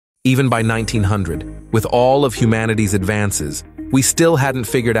Even by 1900, with all of humanity's advances, we still hadn't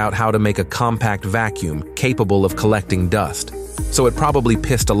figured out how to make a compact vacuum capable of collecting dust. So it probably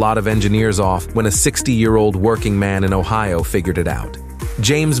pissed a lot of engineers off when a 60-year-old working man in Ohio figured it out.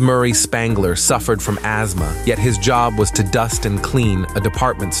 James Spangler suffered from asthma, yet his job was to dust and clean a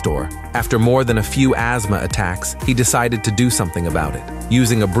department store. After more than a few asthma attacks, he decided to do something about it.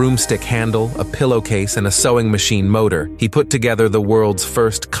 Using a broomstick handle, a pillowcase, and a sewing machine motor, he put together the world's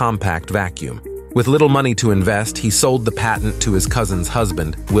first compact vacuum. With little money to invest, he sold the patent to his cousin's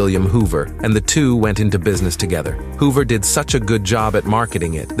husband, William Hoover, and the two went into business together. Hoover did such a good job at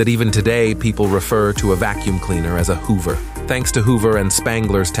marketing it that even today people refer to a vacuum cleaner as a Hoover. Thanks to Hoover and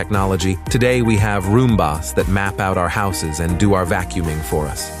Spangler's technology, today we have Roombas that map out our houses and do our vacuuming for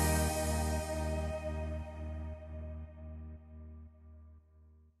us.